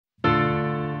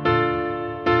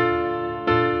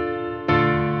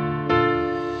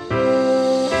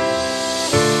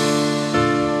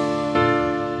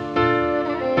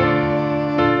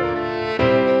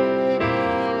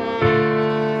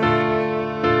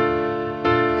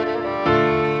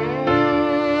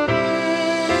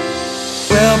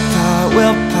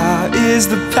willpower is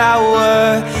the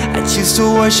power. I choose to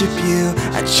worship you,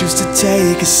 I choose to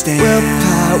take a stand.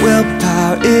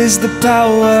 Willpower is the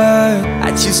power.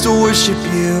 I choose to worship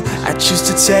you, I choose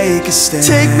to take a stand.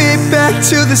 Take me back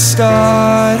to the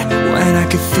start, when I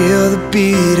could feel the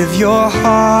beat of your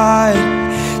heart.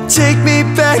 Take me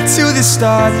back to the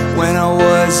start, when I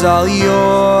was all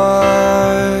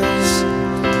yours.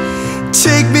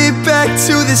 Take me back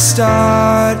to the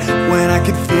start, when I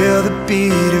could feel the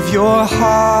beat of your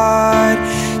heart.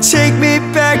 Take me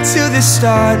back to the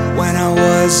start, when I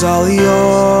was all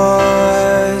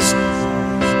yours.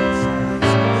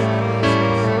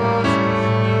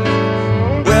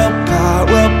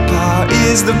 Willpower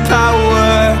is the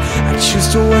power. I choose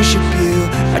to worship you,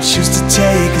 I choose to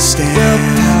take a stand.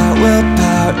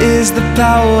 Willpower is the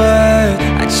power.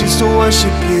 I choose to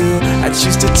worship you, I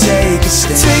choose to take a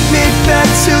stand. Take me back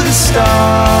to the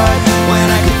start, when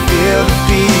I could feel the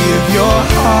beat of your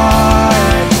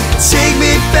heart. Take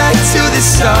me back to the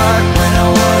start, when I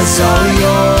was all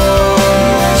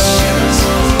yours.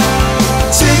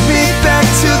 Take me back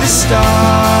to the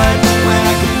start, when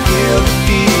I could feel the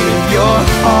beat of your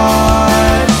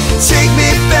heart. Take me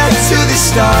back to the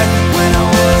start, when I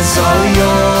was all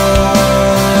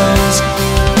yours.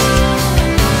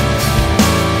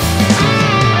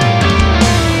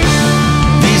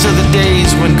 These are the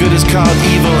days when good is called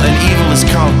evil and evil is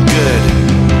called good.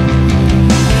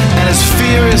 And as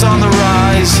fear is on the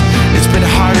rise, it's been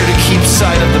harder to keep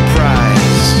sight of the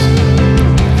prize.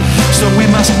 So we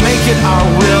must make it our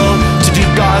will to do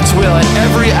God's will at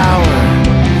every hour,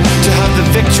 to have the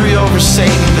victory over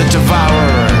Satan the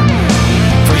devourer.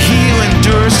 For he who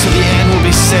endures to the end will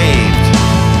be saved.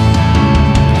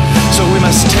 So we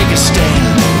must take a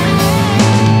stand.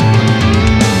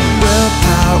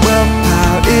 Willpower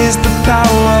is the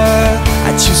power.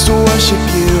 I choose to worship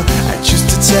you, I choose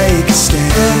to take a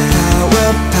stand.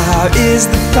 Willpower is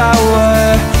the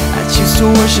power. I choose to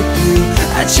worship you,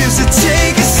 I choose to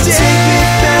take a stand.